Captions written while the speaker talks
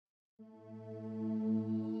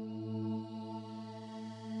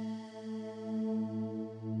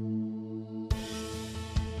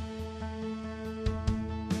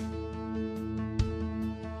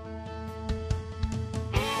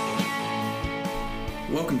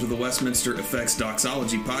Welcome to the Westminster Effects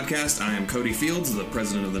Doxology Podcast. I am Cody Fields, the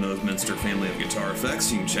president of the Westminster family of guitar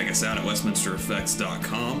effects. You can check us out at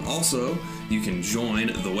westminstereffects.com. Also, you can join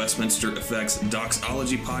the Westminster Effects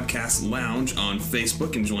Doxology Podcast Lounge on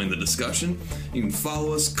Facebook and join the discussion. You can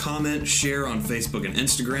follow us, comment, share on Facebook and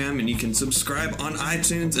Instagram, and you can subscribe on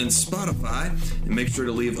iTunes and Spotify. And make sure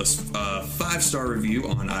to leave us a 5-star review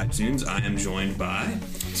on iTunes. I am joined by...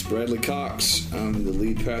 It's Bradley Cox. I'm the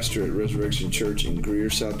lead pastor at Resurrection Church in Greer,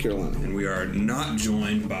 South Carolina. And we are not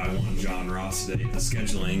joined by one John Ross today. The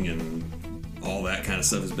scheduling and all that kind of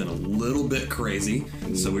stuff has been a little bit crazy.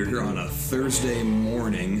 So we're here on a Thursday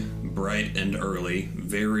morning, bright and early,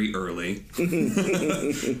 very early,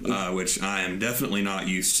 which I am definitely not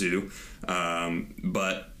used to.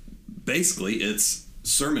 But basically, it's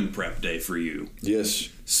sermon prep day for you. Yes.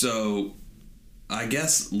 So I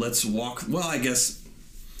guess let's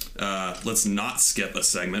not skip a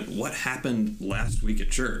segment. What happened last week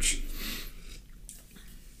at church?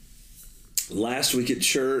 Last week at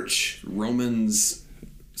church, Romans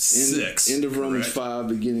 6. End of Romans correct? 5,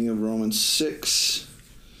 beginning of Romans 6.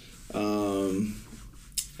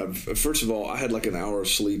 First of all, I had like an hour of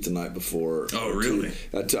sleep the night before. Oh, really?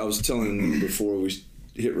 I was telling you before we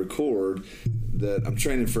hit record that I'm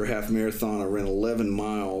training for a half marathon. I ran 11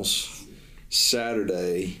 miles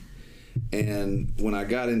Saturday. And when I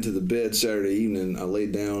got into the bed Saturday evening, I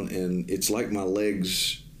laid down, and it's like my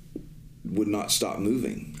legs would not stop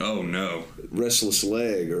moving. Oh, no. Restless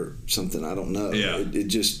leg or something. I don't know. Yeah. It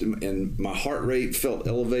just, and my heart rate felt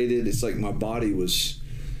elevated. It's like my body was,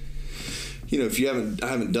 I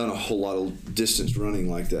haven't done a whole lot of distance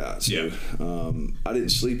running like that. So, yeah. I didn't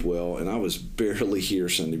sleep well, and I was barely here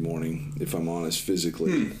Sunday morning, if I'm honest,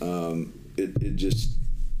 physically.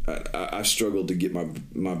 I struggled to get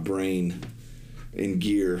my brain in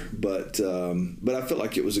gear, but I felt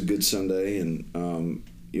like it was a good Sunday, and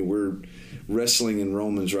we're wrestling in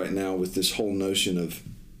Romans right now with this whole notion of,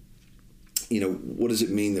 what does it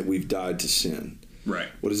mean that we've died to sin? Right.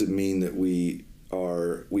 What does it mean that we've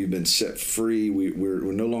been set free?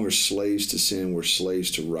 We're no longer slaves to sin. We're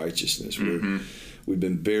slaves to righteousness. Mm-hmm. We've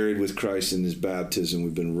been buried with Christ in His baptism.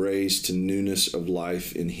 We've been raised to newness of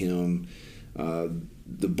life in Him.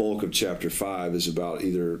 The bulk of chapter 5 is about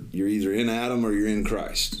you're either in Adam or you're in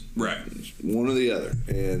Christ. Right. One or the other.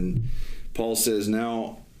 And Paul says,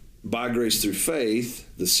 now, by grace through faith,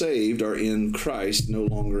 the saved are in Christ, no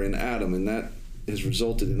longer in Adam. And that has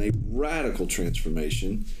resulted in a radical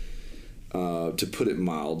transformation, to put it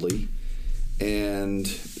mildly. And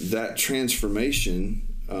that transformation,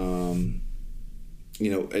 at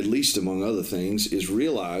least among other things, is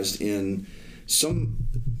realized in some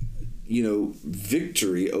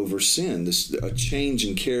victory over sin, a change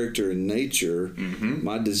in character and nature. Mm-hmm.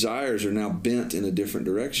 My desires are now bent in a different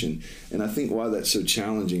direction. And I think why that's so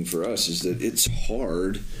challenging for us is that it's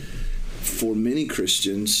hard for many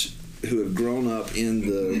Christians who have grown up in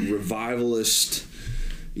the revivalist,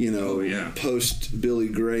 post Billy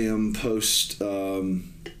Graham, post,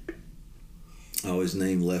 his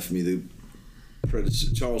name left me, the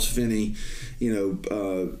Charles Finney,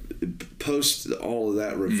 post all of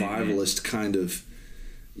that revivalist kind of,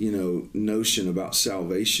 notion about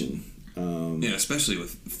salvation. Especially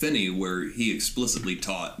with Finney, where he explicitly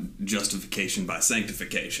taught justification by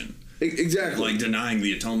sanctification. Exactly. Like denying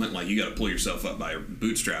the atonement, like you got to pull yourself up by your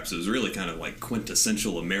bootstraps. It was really kind of like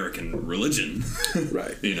quintessential American religion.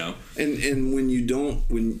 Right. And when you don't,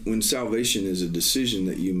 when salvation is a decision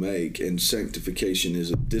that you make and sanctification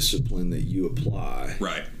is a discipline that you apply.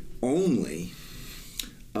 Right. Only,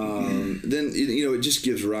 then it just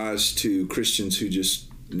gives rise to Christians who just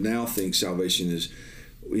now think salvation is,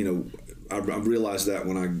 I realize that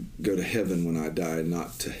when I go to heaven when I die,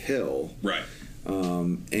 not to hell. Right.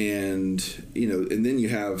 And then you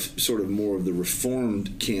have sort of more of the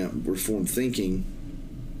reformed camp, reformed thinking,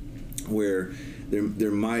 where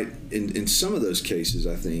there might, in some of those cases,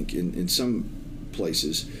 I think, in some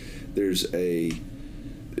places, there's a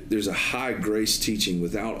high grace teaching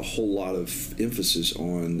without a whole lot of emphasis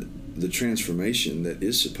on the transformation that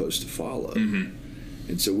is supposed to follow. Mm-hmm.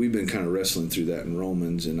 And so we've been kind of wrestling through that in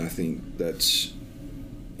Romans, and I think that's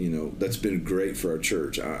been great for our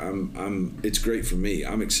church. It's great for me.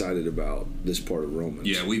 I'm excited about this part of Romans.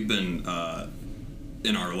 Yeah, we've been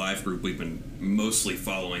in our life group. We've been mostly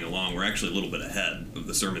following along. We're actually a little bit ahead of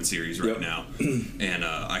the sermon series right now, and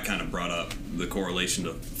I kind of brought up the correlation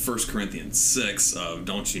to 1 Corinthians 6 of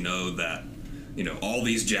don't you know that all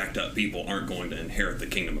these jacked up people aren't going to inherit the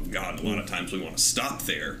kingdom of God. And a lot of times we want to stop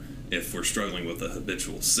there if we're struggling with a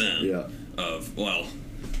habitual sin of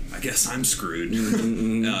I guess I'm screwed.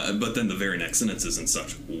 But then the very next sentence is, and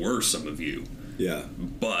such were some of you. Yeah.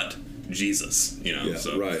 but Jesus, Yeah,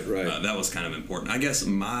 so right. That was kind of important. I guess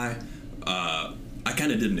I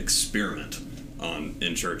kind of did an experiment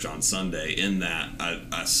in church on Sunday, in that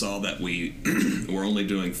I saw that we were only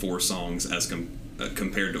doing 4 songs as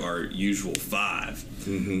compared to our usual 5.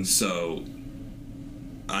 Mm-hmm. So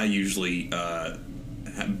I usually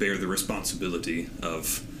bear the responsibility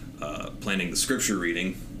of planning the scripture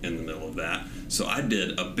reading in the middle of that. So I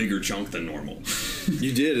did a bigger chunk than normal.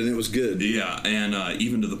 You did, and it was good. Yeah, and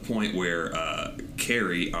even to the point where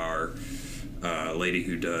Carrie, our lady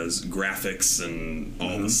who does graphics and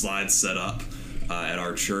all the slides set up at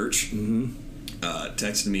our church,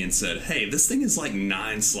 texted me and said, "Hey, this thing is like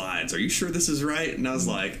 9 slides. Are you sure this is right?" And I was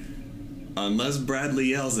like, "Unless Bradley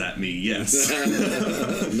yells at me, yes."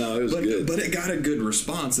 No, it was good. But it got a good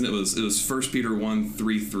response, and it was 1 Peter 1,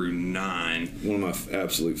 3 through 9. One of my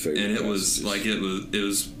absolute favorite. And it passages. was like it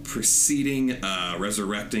was preceding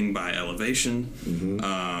resurrecting by elevation.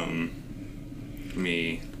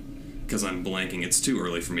 Because I'm blanking. It's too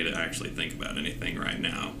early for me to actually think about anything right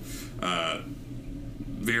now.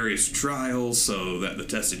 Various trials, so that the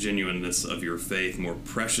tested genuineness of your faith, more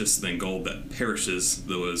precious than gold that perishes,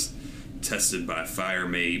 though is tested by fire,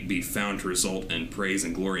 may be found to result in praise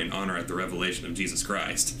and glory and honor at the revelation of Jesus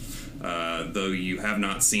Christ. Though you have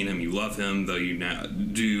not seen him, you love him. Though you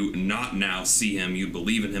do not now see him, you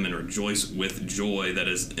believe in him and rejoice with joy that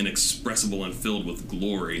is inexpressible and filled with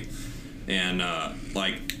glory. And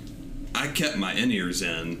I kept my in-ears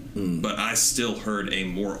in, but I still heard a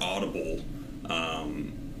more audible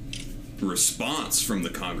response from the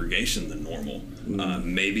congregation than normal.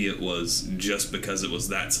 Maybe it was just because it was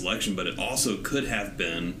that selection, but it also could have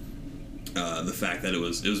been the fact that it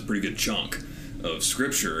was a pretty good chunk of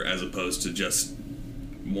scripture, as opposed to just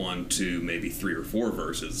 1, 2, maybe 3 or 4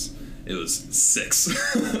 verses. It was 6.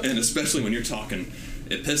 And especially when you're talking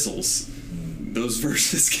epistles, those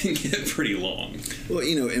verses can get pretty long. Well,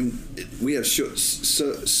 and we have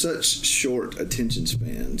such short attention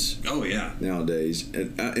spans. Oh yeah. Nowadays,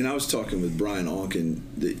 and I was talking with Brian Onken,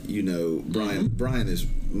 that Brian is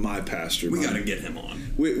my pastor. We got to get him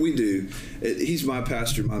on. We do. He's my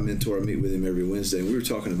pastor, my mentor. I meet with him every Wednesday, and we were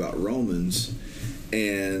talking about Romans,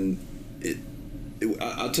 and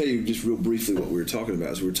I'll tell you just real briefly what we were talking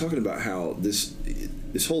about. We were talking about how this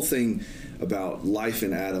whole thing about life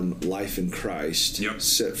in Adam, life in Christ,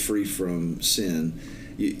 set free from sin.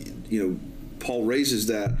 Paul raises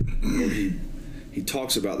that, or he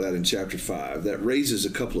talks about that in chapter 5. That raises a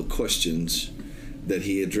couple of questions that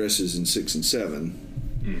he addresses in 6 and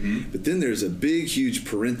 7. But then there's a big, huge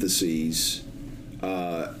parentheses,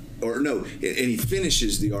 and he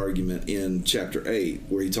finishes the argument in chapter 8,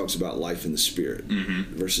 where he talks about life in the spirit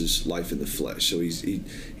versus life in the flesh. So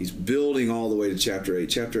he's building all the way to chapter 8.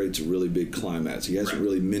 Chapter 8's a really big climax. He hasn't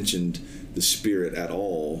really mentioned the spirit at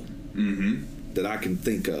all that I can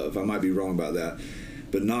think of. I might be wrong about that,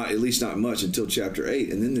 but at least not much until chapter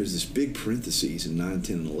 8. And then there's this big parentheses in 9,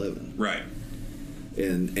 10, and 11. Right.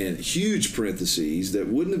 And huge parentheses that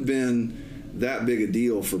wouldn't have been that big a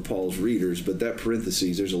deal for Paul's readers, but that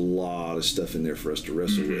parentheses, there's a lot of stuff in there for us to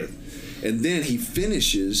wrestle with. And then he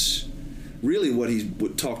finishes really what he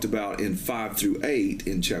talked about in 5 through 8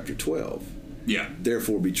 in chapter 12. Yeah.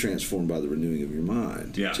 Therefore be transformed by the renewing of your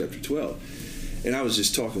mind. Yeah. Chapter 12. And I was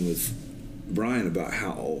just talking with Brian about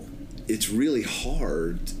how it's really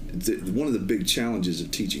hard. One of the big challenges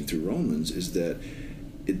of teaching through Romans is that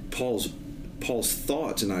Paul's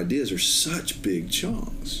thoughts and ideas are such big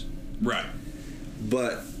chunks. Right.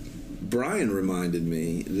 But Brian reminded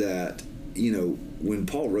me that, when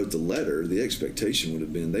Paul wrote the letter, the expectation would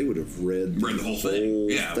have been they would have read the whole thing.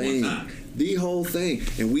 Yeah, one time. The whole thing.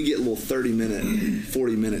 And we get little 30-minute,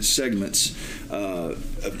 40-minute segments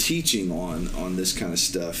of teaching on this kind of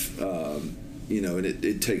stuff, and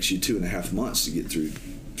it takes you 2.5 months to get through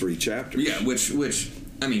 3 chapters. Yeah, which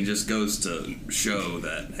just goes to show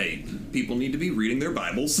that, hey, people need to be reading their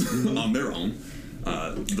Bibles on their own.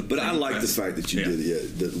 But I like the fact that you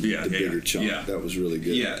did the bigger chunk. Yeah. That was really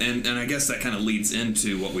good. Yeah, and I guess that kind of leads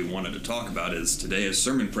into what we wanted to talk about. Is today is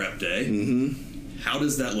sermon prep day. How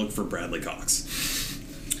does that look for Bradley Cox?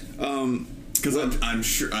 Because I'm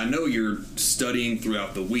sure, I know you're studying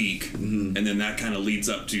throughout the week, and then that kind of leads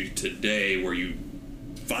up to today where you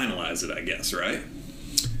finalize it, I guess, right?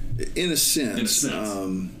 In a sense.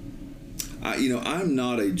 I'm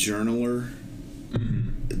not a journaler.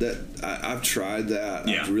 That I've tried that.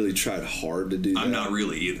 Yeah. I've really tried hard to do that. I'm not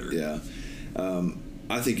really either. Yeah.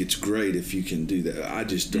 I think it's great if you can do that. I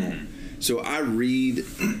just don't. So I read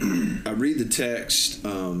the text.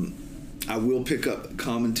 I will pick up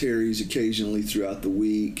commentaries occasionally throughout the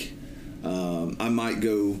week. I might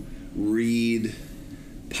go read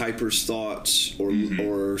Piper's thoughts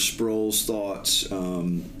or Sproul's thoughts.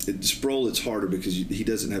 Sproul, it's harder because he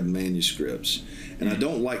doesn't have manuscripts, and I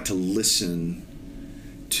don't like to listen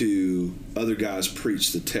to other guys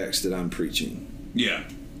preach the text that I'm preaching. Yeah,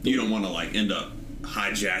 you don't want to like end up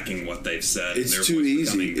hijacking what they've said. It's too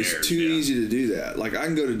easy. It's too easy to do that. Like, I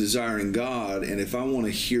can go to Desiring God, and if I want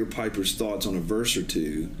to hear Piper's thoughts on a verse or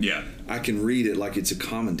two, I can read it like it's a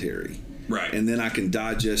commentary. Right. And then I can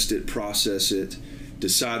digest it, process it,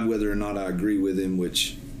 decide whether or not I agree with him,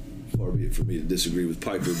 which far be it for me to disagree with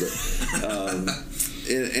Piper, but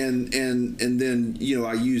and then, you know,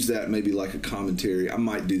 I use that maybe like a commentary. I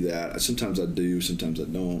might do that. Sometimes I do, sometimes I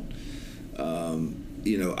don't.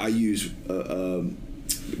 You know, I use a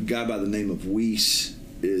guy by the name of Weiss.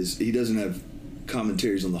 He doesn't have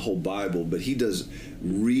commentaries on the whole Bible, but he does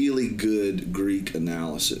really good Greek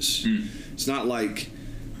analysis. It's not like,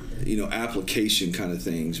 you know, application kind of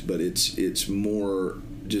things, but it's more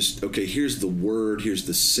just, okay, here's the word, here's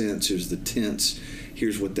the sense, here's the tense,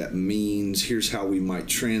 here's what that means, here's how we might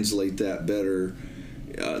translate that better,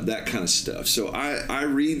 that kind of stuff. So I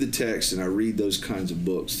read the text and I read those kinds of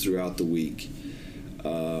books throughout the week,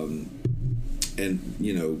 and,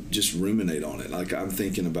 you know, just ruminate on it. Like, I'm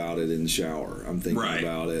thinking about it in the shower. I'm thinking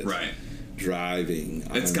about it driving.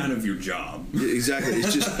 It's kind of your job. Exactly.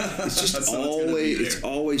 It's just always, it's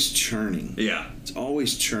always churning. Yeah. It's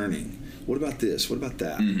always churning. What about this? What about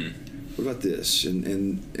that? What about this?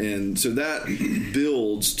 And so that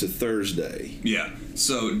builds to Thursday. Yeah.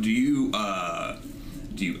 So do you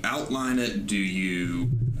outline it? Do you,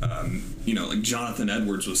 you know, like Jonathan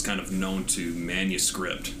Edwards was kind of known to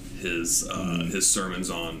manuscript his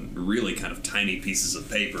sermons on really kind of tiny pieces of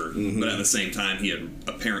paper, but at the same time he had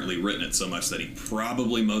apparently written it so much that he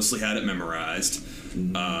probably mostly had it memorized.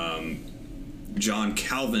 John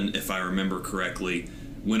Calvin, if I remember correctly,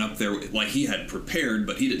 went up there, like, he had prepared,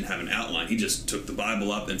 but he didn't have an outline. He just took the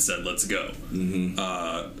Bible up and said, let's go.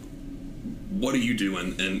 What do you do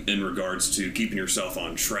in regards to keeping yourself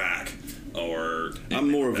on track? Or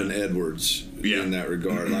I'm more of an Edwards in that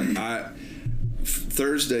regard. Like,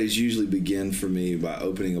 Thursdays usually begin for me by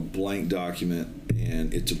opening a blank document,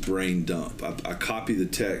 and it's a brain dump. I copy the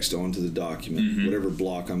text onto the document, whatever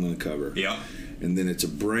block I'm going to cover. Yeah. And then it's a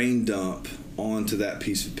brain dump onto that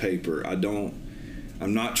piece of paper.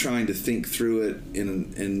 I'm not trying to think through it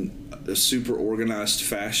in a super organized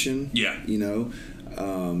fashion. Yeah. You know,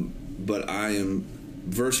 but I am,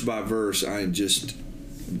 verse by verse, I am just,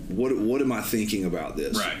 what am I thinking about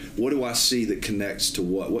this? Right. What do I see that connects to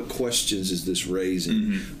what? What questions is this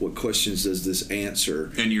raising? What questions does this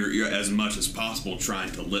answer? And you're as much as possible trying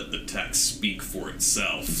to let the text speak for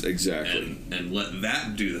itself. Exactly. And let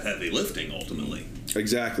that do the heavy lifting ultimately.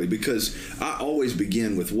 Exactly, because I always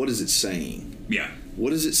begin with, what is it saying? Yeah.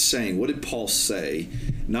 What is it saying? What did Paul say?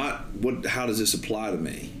 Not how does this apply to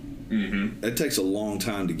me? It takes a long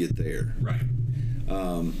time to get there. Right.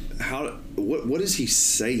 What is he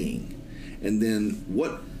saying? And then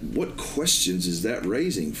what questions is that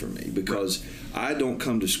raising for me? Because I don't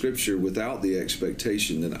come to Scripture without the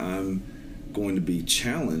expectation that I'm going to be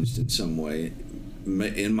challenged in some way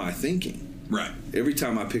in my thinking. Right. Every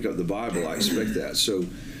time I pick up the Bible, I expect that. So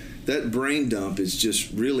that brain dump is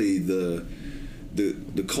just really the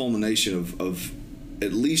culmination of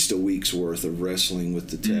at least a week's worth of wrestling with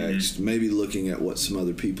the text, maybe looking at what some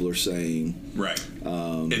other people are saying. Right.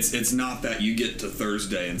 It's not that you get to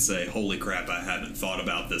Thursday and say, holy crap, I hadn't thought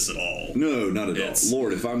about this at all. No, not at all.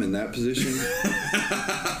 Lord, if I'm in that position.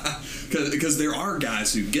 Because there are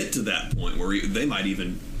guys who get to that point where they might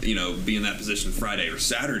even, you know, be in that position Friday or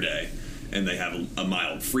Saturday, and they have a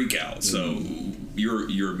mild freak out. So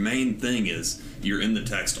your main thing is you're in the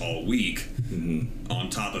text all week, on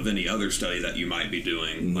top of any other study that you might be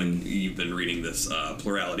doing. Like, you've been reading this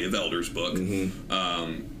Plurality of Elders book, and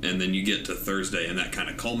then you get to Thursday, and that kind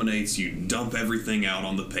of culminates. You dump everything out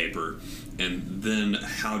on the paper, and then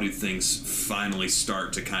how do things finally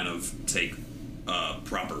start to kind of take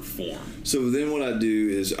proper form? So then what I do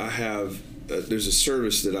is I have there's a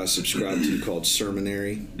service that I subscribe to called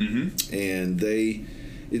Sermonary, and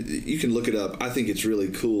you can look it up. I think it's really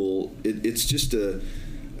cool. It's just a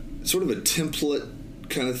sort of a template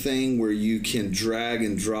kind of thing where you can drag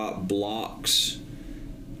and drop blocks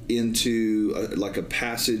into like a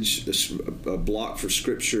passage, a block for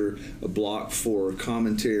Scripture, a block for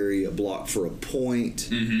commentary, a block for a point,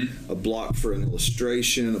 a block for an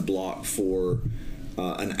illustration, a block for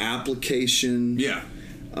an application. Yeah.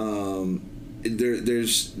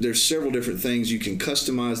 There's several different things. You can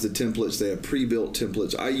customize the templates. They have pre-built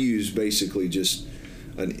templates. I use basically just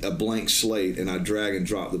a blank slate, and I drag and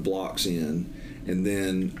drop the blocks in, and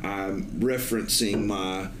then I'm referencing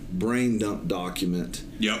my brain dump document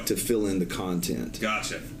to fill in the content.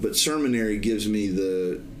 Gotcha. But Sermonary gives me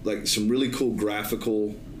some really cool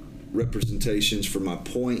graphical representations for my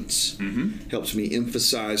points. Helps me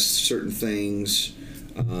emphasize certain things.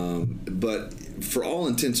 But for all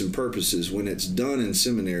intents and purposes, when it's done in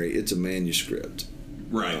seminary, it's a manuscript.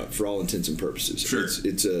 Right. For all intents and purposes. Sure.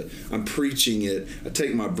 I'm preaching it. I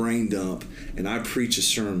take my brain dump and I preach a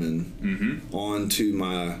sermon onto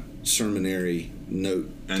my sermonary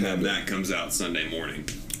note and tablet. then that comes out Sunday morning.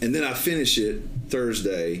 And then I finish it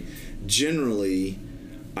Thursday. Generally,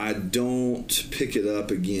 I don't pick it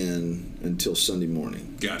up again until Sunday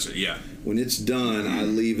morning. Gotcha, yeah. When it's done, I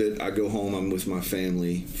leave it. I go home. I'm with my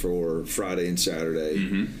family for Friday and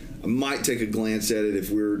Saturday. I might take a glance at it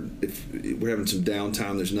if we're having some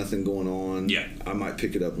downtime. There's nothing going on. Yeah, I might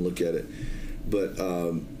pick it up and look at it. But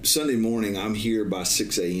Sunday morning, I'm here by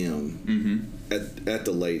 6 a.m. At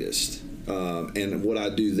the latest. And what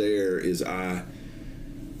I do there is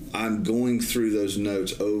I'm going through those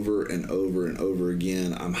notes over and over and over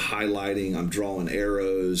again. I'm highlighting. I'm drawing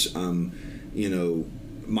arrows.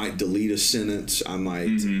 Might delete a sentence. I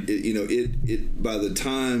might, by the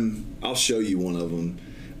time, I'll show you one of them.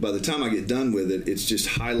 By the time I get done with it, it's just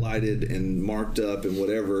highlighted and marked up and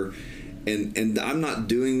whatever. And I'm not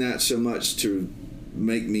doing that so much to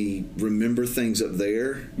make me remember things up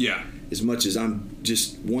there. Yeah. As much as I'm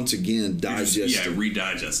just, once again, digesting.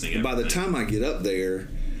 Redigesting it. By the time I get up there,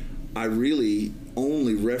 I really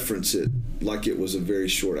only reference it like it was a very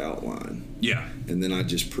short outline. Yeah. And then I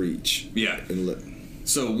just preach. Yeah. And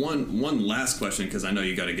so one last question, because I know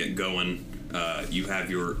you got to get going. You have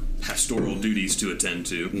your pastoral duties to attend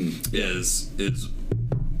to. Is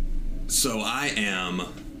so I am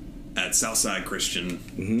at Southside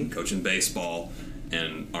Christian coaching baseball,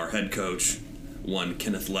 and our head coach, one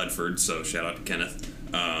Kenneth Ledford, so shout out to Kenneth,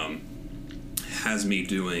 has me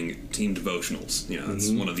doing team devotionals. That's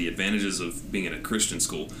one of the advantages of being in a Christian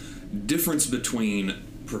school. Difference between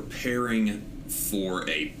preparing for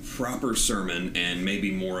a proper sermon and maybe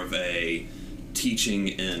more of a teaching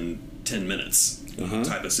in 10 minutes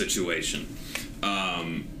type of situation.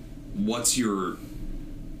 What's your,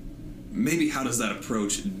 maybe how does that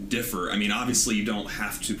approach differ? I mean, obviously you don't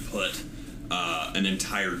have to put an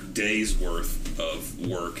entire day's worth of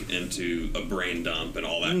work into a brain dump and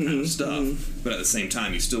all that kind of stuff, but at the same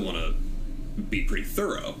time you still want to be pretty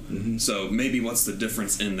thorough. So maybe what's the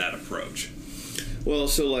difference in that approach? Well,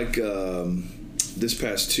 so like this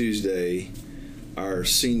past Tuesday, our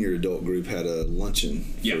senior adult group had a luncheon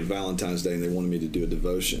for Valentine's Day, and they wanted me to do a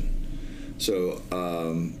devotion. So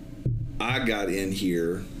I got in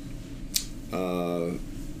here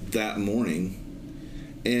that morning,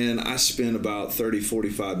 and I spent about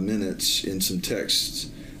 30-45 minutes in some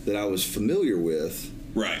texts that I was familiar with,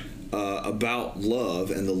 right? About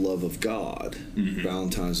love and the love of God,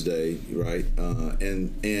 Valentine's Day, right?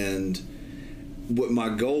 And what my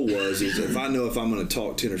goal was is if I know if I'm going to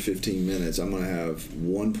talk 10 or 15 minutes, I'm going to have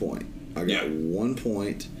 1 point. I got 1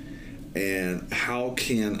 point, and how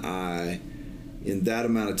can I, in that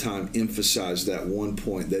amount of time, emphasize that 1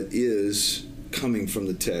 point that is coming from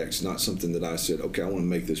the text, not something that I said, okay, I want to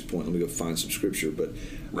make this point, let me go find some scripture. But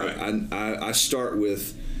I start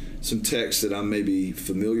with some text that I'm maybe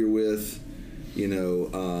familiar with,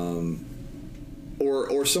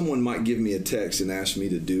 or someone might give me a text and ask me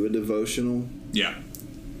to do a devotional. Yeah.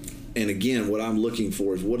 And again, what I'm looking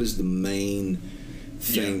for is what is the main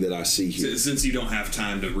thing that I see here. Since you don't have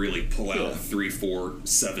time to really pull out 3, 4,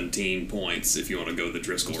 17 points if you want to go the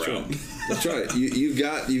Driscoll route. Right. That's right. You've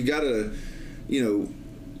got to,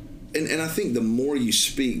 and I think the more you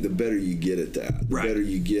speak, the better you get at that. The better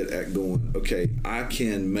you get at going, okay, I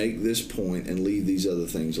can make this point and leave these other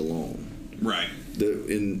things alone. Right.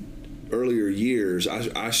 In earlier years,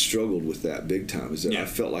 I struggled with that big time. Is that I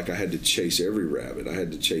felt like I had to chase every rabbit. I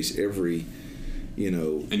had to chase every,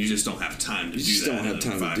 And you just don't have time to do that. You just don't have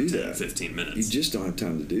time to do that. 15 minutes. You just don't have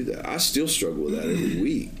time to do that. I still struggle with that every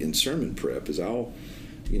week in sermon prep. Is I'll,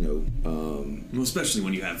 well, especially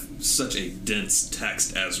when you have such a dense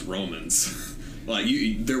text as Romans. Like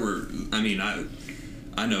I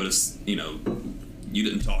noticed, you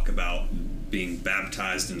didn't talk about being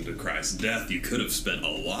baptized into Christ's death. You could have spent a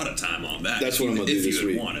lot of time on that. That's what I'm going to do this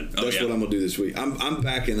week. What I'm going to do this week. I'm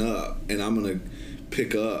backing up, and I'm going to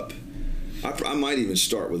pick up. I might even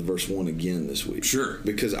start with verse 1 again this week. Sure.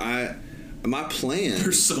 Because my plan.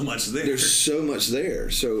 There's so much there. There's so much there.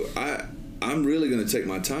 So I'm really going to take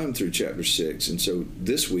my time through chapter 6. And so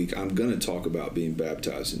this week I'm going to talk about being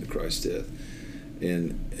baptized into Christ's death.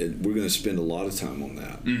 And we're going to spend a lot of time on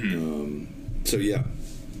that. So yeah.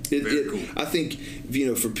 Very cool. I think,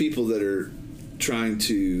 for people that are trying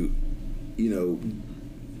to,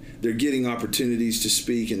 they're getting opportunities to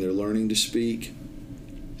speak and they're learning to speak.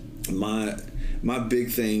 My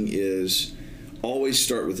big thing is always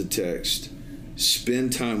start with the text.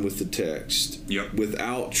 Spend time with the text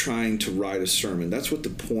without trying to write a sermon. That's what the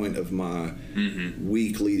point of my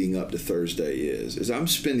week leading up to Thursday is I'm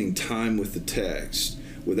spending time with the text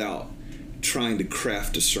without trying to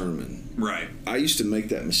craft a sermon. Right. I used to make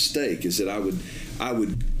that mistake, is that I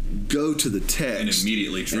would go to the text and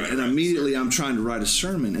immediately try and immediately I'm trying to write a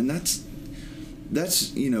sermon, and that's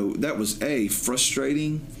that was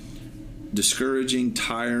frustrating, discouraging,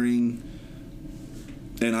 tiring,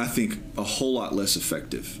 and I think a whole lot less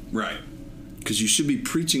effective. Right. Because you should be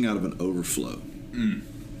preaching out of an overflow.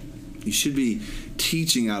 You should be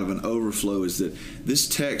teaching out of an overflow. Is that this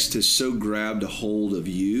text has so grabbed a hold of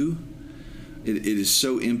you, it has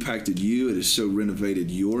so impacted you, it has so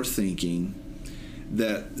renovated your thinking,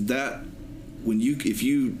 that if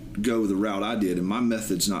you go the route I did, and my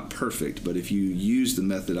method's not perfect, but if you use the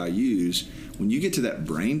method I use, when you get to that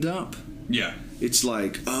brain dump, it's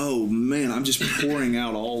like, oh man, I'm just pouring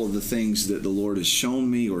out all of the things that the Lord has shown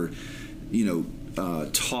me or,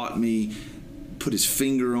 taught me, put his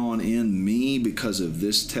finger on in me because of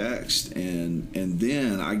this text. And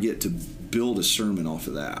then I get to build a sermon off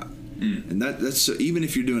of that. And that's even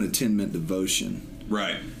if you're doing a 10-minute devotion,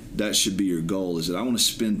 right? That should be your goal, is that I want to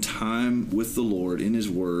spend time with the Lord in his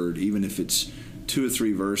word, even if it's 2 or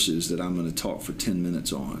 3 verses that I'm going to talk for 10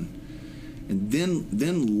 minutes on. And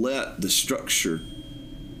then let the structure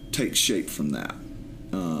take shape from that,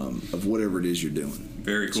 of whatever it is you're doing.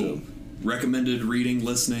 Very cool. So, recommended reading,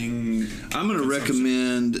 listening? I'm going to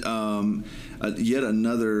recommend yet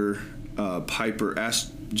another Piper,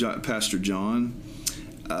 Ask Pastor John.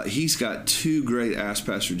 He's got 2 great Ask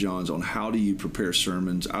Pastor Johns on how do you prepare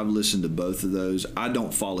sermons. I've listened to both of those. I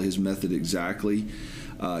don't follow his method exactly.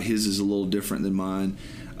 His is a little different than mine.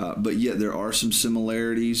 But yet there are some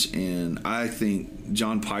similarities, and I think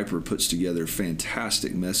John Piper puts together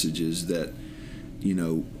fantastic messages that,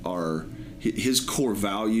 are his core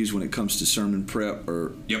values when it comes to sermon prep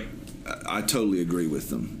are. Yep. I totally agree with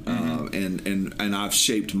them, and I've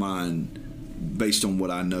shaped mine based on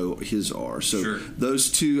what I know his are. So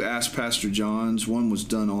those 2 Ask Pastor Johns, one was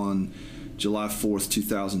done on July 4th,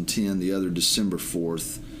 2010, the other December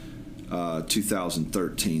 4th.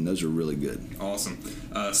 2013. Those are really good. Awesome.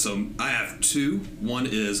 So I have 2. One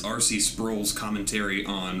is R.C. Sproul's commentary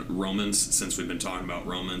on Romans. Since we've been talking about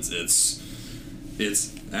Romans, it's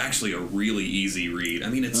actually a really easy read. I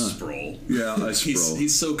mean, it's Sproul. Yeah, that's Sproul.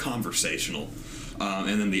 He's so conversational.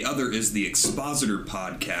 And then the other is the Expositor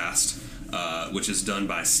podcast, which is done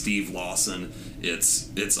by Steve Lawson.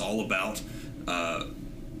 It's all about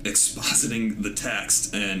expositing the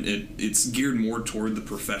text, and it's geared more toward the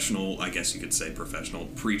professional, I guess you could say professional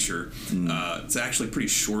preacher. It's actually pretty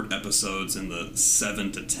short episodes in the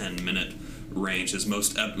 7 to 10 minute range. His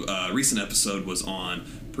most recent episode was on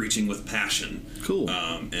preaching with passion. Cool.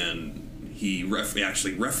 And he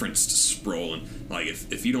actually referenced Sproul, and like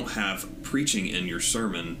if you don't have preaching in your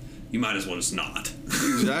sermon, you might as well just not.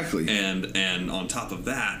 Exactly. and on top of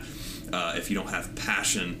that, if you don't have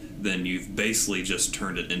passion, then you've basically just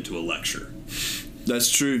turned it into a lecture.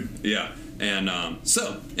 That's true. Yeah. And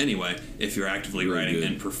so, anyway, if you're actively writing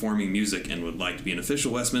and performing music and would like to be an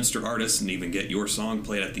official Westminster artist and even get your song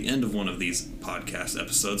played at the end of one of these podcast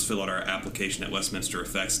episodes, fill out our application at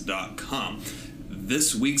westminstereffects.com.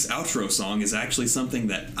 This week's outro song is actually something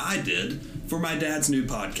that I did for my dad's new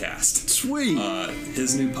podcast. Sweet.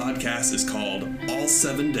 His new podcast is called All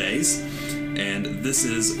 7 Days, and this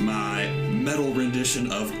is my metal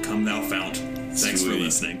rendition of Come Thou Fount. Thanks for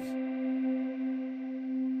listening.